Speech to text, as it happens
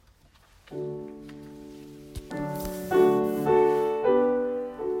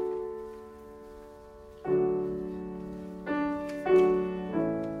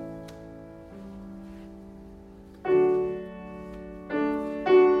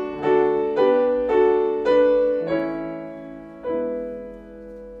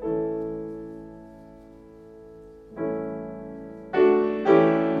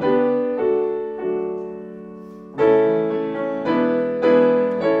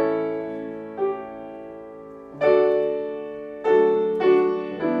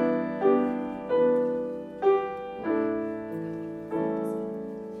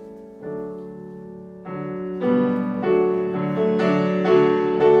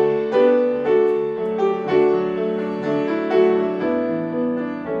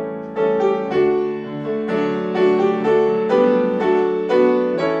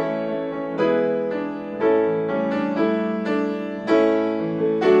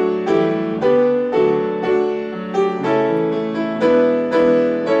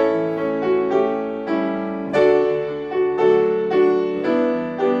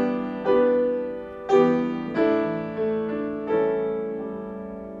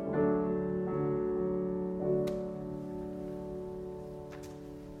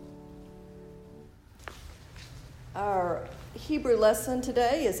Hebrew lesson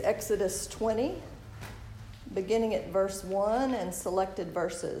today is Exodus 20, beginning at verse 1 and selected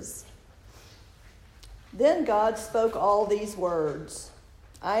verses. Then God spoke all these words.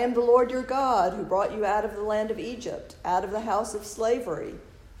 I am the Lord your God, who brought you out of the land of Egypt, out of the house of slavery.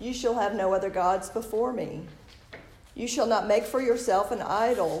 You shall have no other gods before me. You shall not make for yourself an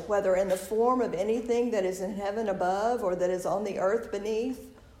idol, whether in the form of anything that is in heaven above, or that is on the earth beneath,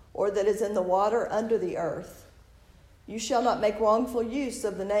 or that is in the water under the earth. You shall not make wrongful use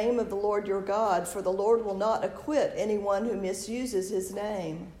of the name of the Lord your God, for the Lord will not acquit anyone who misuses his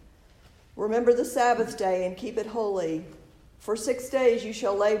name. Remember the Sabbath day and keep it holy. For 6 days you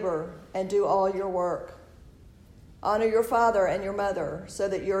shall labor and do all your work. Honor your father and your mother, so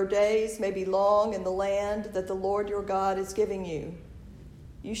that your days may be long in the land that the Lord your God is giving you.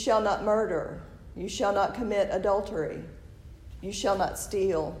 You shall not murder. You shall not commit adultery. You shall not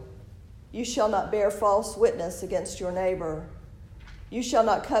steal. You shall not bear false witness against your neighbor. You shall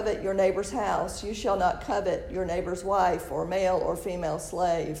not covet your neighbor's house. You shall not covet your neighbor's wife, or male or female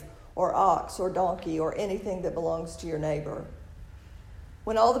slave, or ox or donkey, or anything that belongs to your neighbor.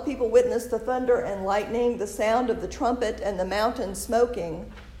 When all the people witnessed the thunder and lightning, the sound of the trumpet, and the mountain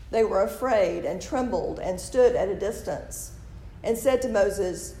smoking, they were afraid and trembled and stood at a distance, and said to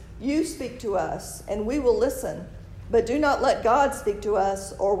Moses, You speak to us, and we will listen. But do not let God speak to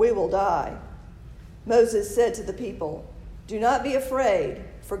us, or we will die. Moses said to the people, Do not be afraid,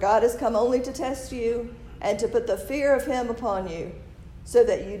 for God has come only to test you and to put the fear of him upon you, so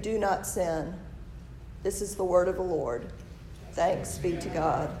that you do not sin. This is the word of the Lord. Thanks be to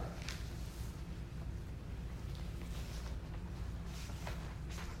God.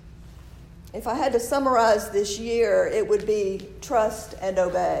 If I had to summarize this year, it would be trust and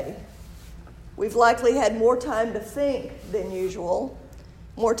obey. We've likely had more time to think than usual,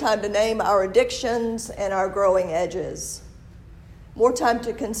 more time to name our addictions and our growing edges, more time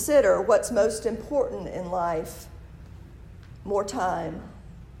to consider what's most important in life, more time.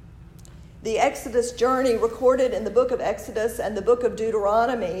 The Exodus journey recorded in the book of Exodus and the book of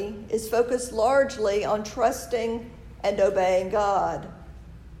Deuteronomy is focused largely on trusting and obeying God.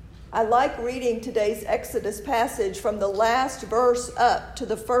 I like reading today's Exodus passage from the last verse up to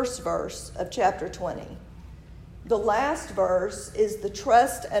the first verse of chapter 20. The last verse is the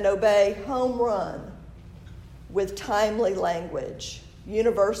trust and obey home run with timely language,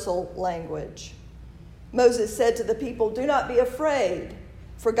 universal language. Moses said to the people, Do not be afraid,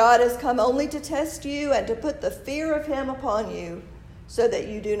 for God has come only to test you and to put the fear of him upon you, so that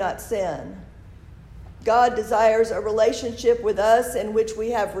you do not sin. God desires a relationship with us in which we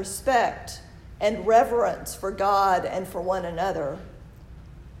have respect and reverence for God and for one another.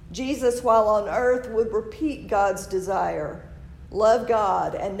 Jesus, while on earth, would repeat God's desire. Love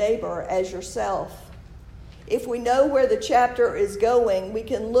God and neighbor as yourself. If we know where the chapter is going, we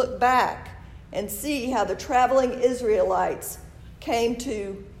can look back and see how the traveling Israelites came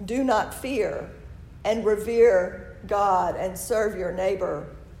to do not fear and revere God and serve your neighbor.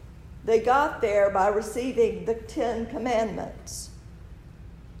 They got there by receiving the 10 Commandments.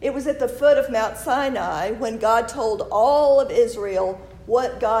 It was at the foot of Mount Sinai when God told all of Israel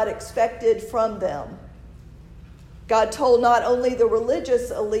what God expected from them. God told not only the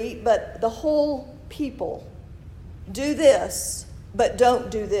religious elite, but the whole people, do this, but don't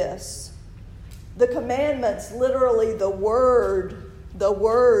do this. The commandments, literally the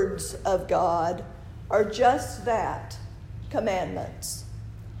words of God, are just that, commandments.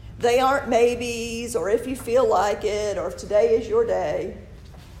 They aren't maybes, or if you feel like it, or if today is your day.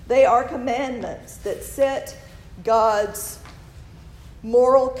 They are commandments that set God's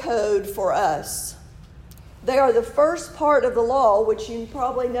moral code for us. They are the first part of the law, which you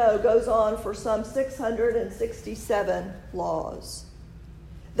probably know goes on for some 667 laws.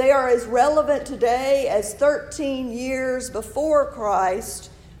 They are as relevant today as 13 years before Christ,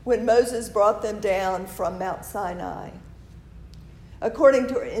 when Moses brought them down from Mount Sinai. According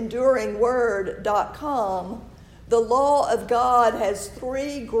to EnduringWord.com, the law of God has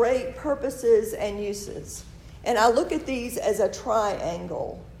 3 great purposes and uses. And I look at these as a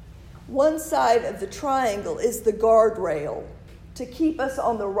triangle. One side of the triangle is the guardrail to keep us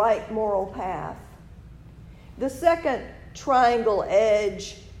on the right moral path. The second triangle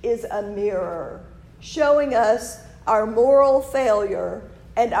edge is a mirror, showing us our moral failure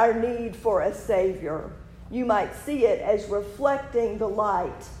and our need for a Savior. You might see it as reflecting the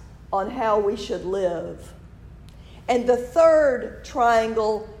light on how we should live. And the third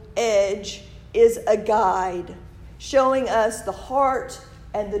triangle edge is a guide, showing us the heart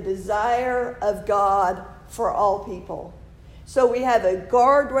and the desire of God for all people. So we have a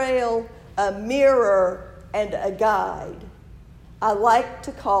guardrail, a mirror, and a guide. I like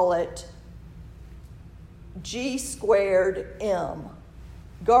to call it G²M,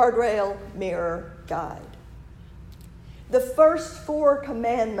 guardrail, mirror, guide. The first 4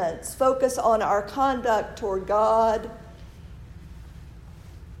 commandments focus on our conduct toward God,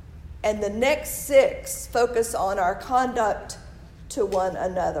 and the next 6 focus on our conduct to one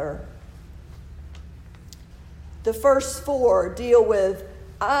another. The first 4 deal with,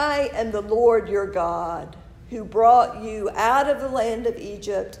 I am the Lord your God, who brought you out of the land of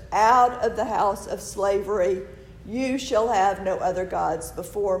Egypt, out of the house of slavery. You shall have no other gods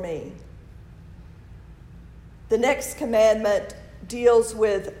before me. The next commandment deals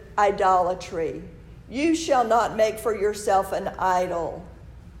with idolatry. You shall not make for yourself an idol.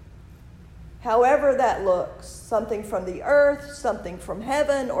 However that looks, something from the earth, something from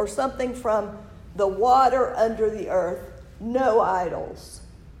heaven, or something from the water under the earth, no idols.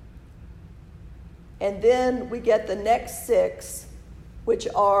 And then we get the next 6, which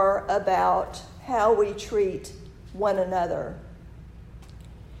are about how we treat one another.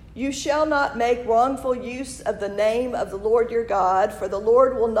 You shall not make wrongful use of the name of the Lord your God, for the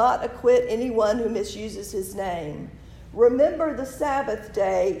Lord will not acquit anyone who misuses his name. Remember the Sabbath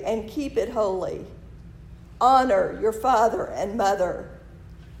day and keep it holy. Honor your father and mother.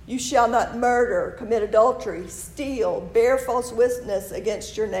 You shall not murder, commit adultery, steal, bear false witness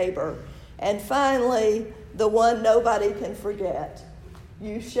against your neighbor. And finally, the one nobody can forget,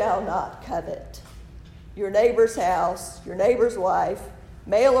 you shall not covet your neighbor's house, your neighbor's wife,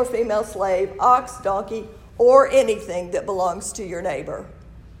 male or female slave, ox, donkey, or anything that belongs to your neighbor.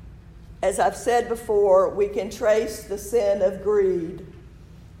 As I've said before, we can trace the sin of greed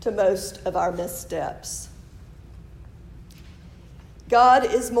to most of our missteps. God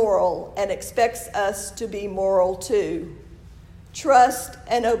is moral and expects us to be moral too. Trust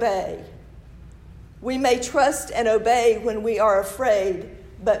and obey. We may trust and obey when we are afraid,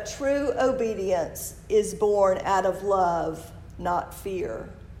 but true obedience is born out of love, not fear.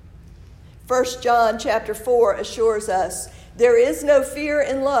 1 John chapter 4 assures us, there is no fear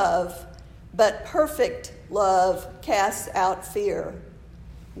in love, but perfect love casts out fear.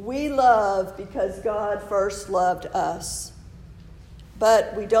 We love because God first loved us.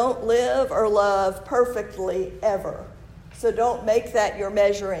 But we don't live or love perfectly ever. So don't make that your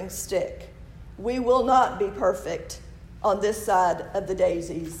measuring stick. We will not be perfect on this side of the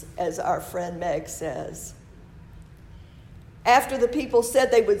daisies, as our friend Meg says. After the people said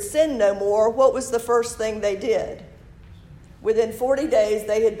they would sin no more, what was the first thing they did? Within 40 days,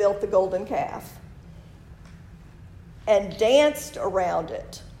 they had built the golden calf and danced around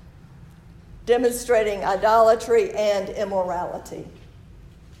it, demonstrating idolatry and immorality.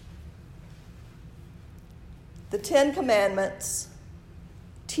 The 10 Commandments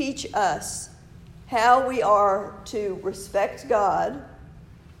teach us how we are to respect God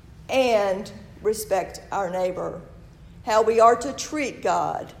and respect our neighbor, how we are to treat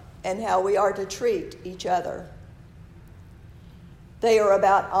God and how we are to treat each other. They are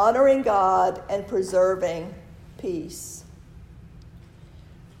about honoring God and preserving peace.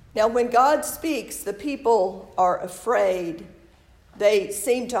 Now, when God speaks, the people are afraid. They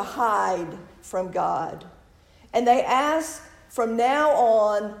seem to hide from God. And they ask from now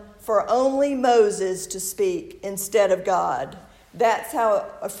on for only Moses to speak instead of God. That's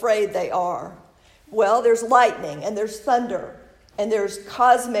how afraid they are. Well, there's lightning and there's thunder and there's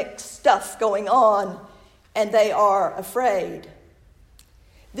cosmic stuff going on, and they are afraid.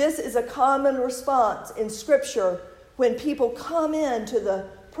 This is a common response in Scripture when people come into the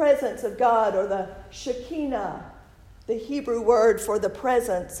presence of God, or the Shekinah, the Hebrew word for the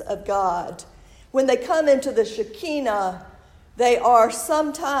presence of God. When they come into the Shekinah, they are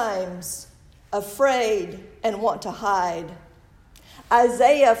sometimes afraid and want to hide.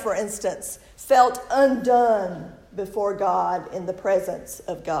 Isaiah, for instance, felt undone before God in the presence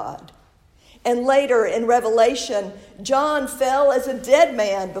of God. And later in Revelation, John fell as a dead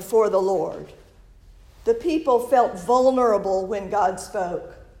man before the Lord. The people felt vulnerable when God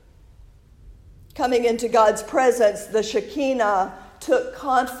spoke. Coming into God's presence, the Shekinah took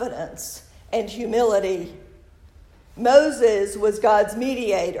confidence and humility. Moses was God's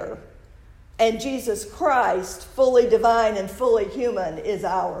mediator, and Jesus Christ, fully divine and fully human, is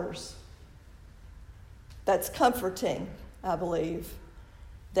ours. That's comforting, I believe,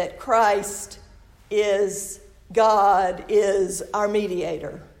 that Christ is God, is our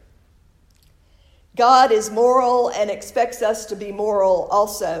mediator. God is moral and expects us to be moral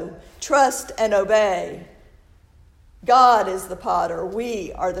also. Trust and obey. God is the potter,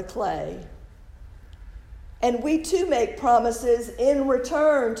 we are the clay. And we too make promises in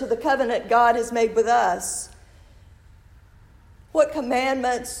return to the covenant God has made with us. What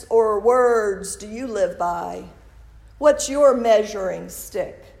commandments or words do you live by? What's your measuring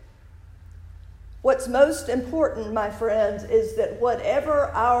stick? What's most important, my friends, is that whatever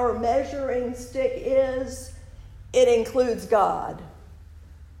our measuring stick is, it includes God.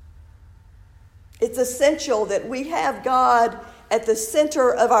 It's essential that we have God at the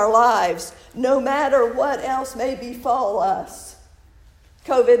center of our lives, no matter what else may befall us.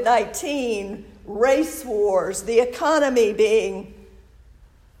 COVID-19, race wars, the economy being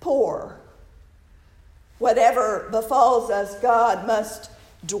poor. Whatever befalls us, God must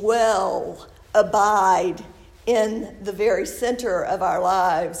dwell, abide in the very center of our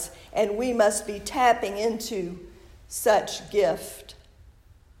lives, and we must be tapping into such gift.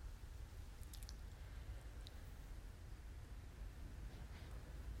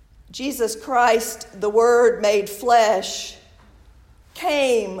 Jesus Christ, the Word made flesh,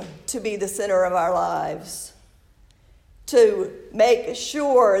 came to be the center of our lives, to make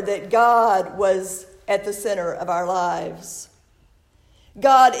sure that God was at the center of our lives.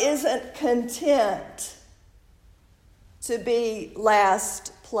 God isn't content to be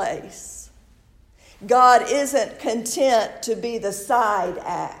last place. God isn't content to be the side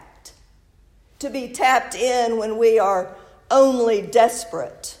act, to be tapped in when we are only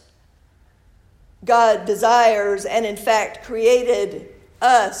desperate. God desires and in fact created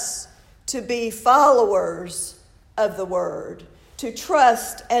us to be followers of the Word, to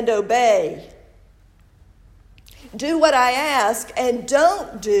trust and obey. Do what I ask and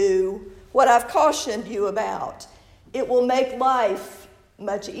don't do what I've cautioned you about. It will make life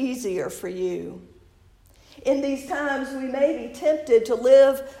much easier for you. In these times, we may be tempted to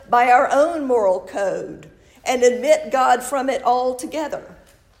live by our own moral code and admit God from it altogether.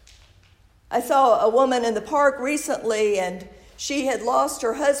 I saw a woman in the park recently, and she had lost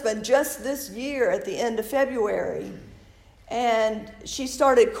her husband just this year at the end of February. And she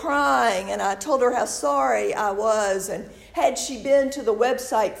started crying, and I told her how sorry I was. And had she been to the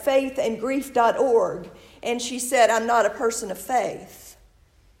website faithandgrief.org, and she said, I'm not a person of faith.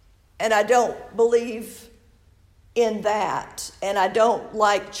 And I don't believe in that. And I don't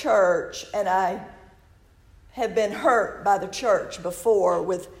like church. And I have been hurt by the church before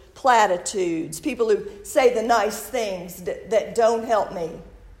with platitudes, people who say the nice things that don't help me.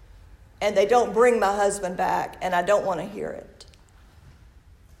 And they don't bring my husband back, and I don't want to hear it.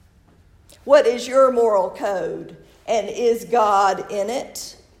 What is your moral code? And is God in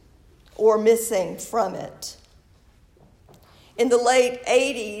it or missing from it? In the late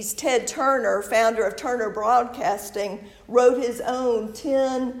 80s, Ted Turner, founder of Turner Broadcasting, wrote his own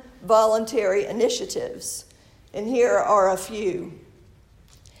 10 voluntary initiatives. And here are a few.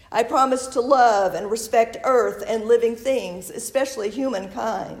 I promise to love and respect earth and living things, especially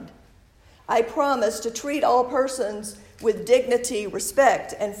humankind. I promise to treat all persons with dignity,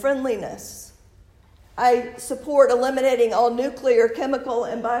 respect, and friendliness. I support eliminating all nuclear, chemical,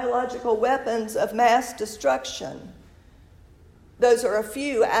 and biological weapons of mass destruction. Those are a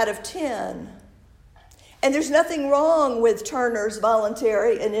few out of 10. And there's nothing wrong with Turner's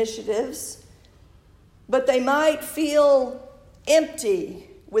voluntary initiatives, but they might feel empty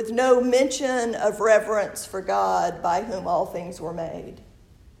with no mention of reverence for God by whom all things were made.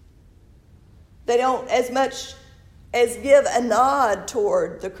 They don't as much as give a nod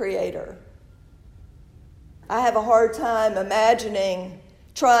toward the Creator. I have a hard time imagining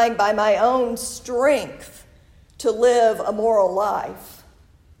trying by my own strength to live a moral life.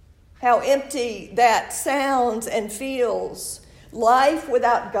 How empty that sounds and feels. Life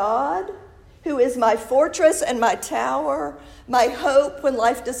without God, who is my fortress and my tower, my hope when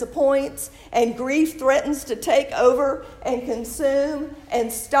life disappoints and grief threatens to take over and consume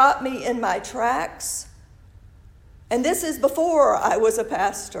and stop me in my tracks. And this is before I was a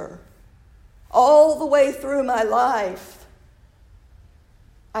pastor. All the way through my life,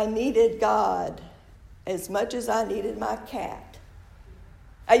 I needed God as much as I needed my cat.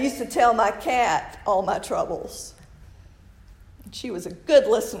 I used to tell my cat all my troubles. She was a good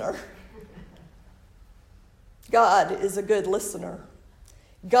listener. God is a good listener.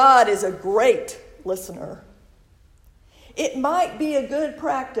 God is a great listener. It might be a good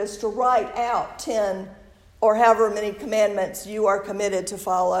practice to write out 10 or however many commandments you are committed to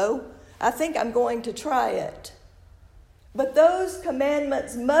follow. I think I'm going to try it. But those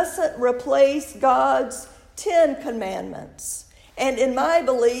commandments mustn't replace God's 10 commandments. And in my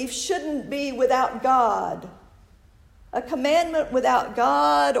belief, shouldn't be without God. A commandment without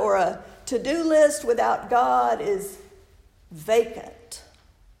God or a to-do list without God is vacant,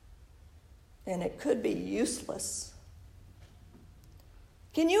 and it could be useless.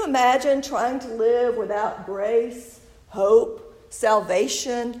 Can you imagine trying to live without grace, hope,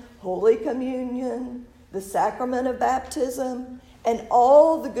 salvation, Holy Communion, the sacrament of baptism, and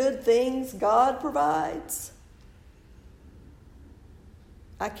all the good things God provides?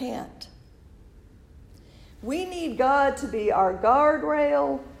 I can't. We need God to be our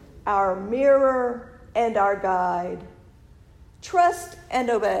guardrail, our mirror, and our guide. Trust and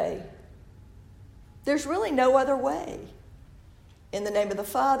obey. There's really no other way. In the name of the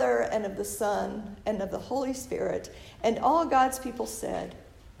Father, and of the Son, and of the Holy Spirit, and all God's people said,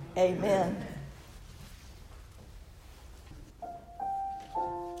 Amen.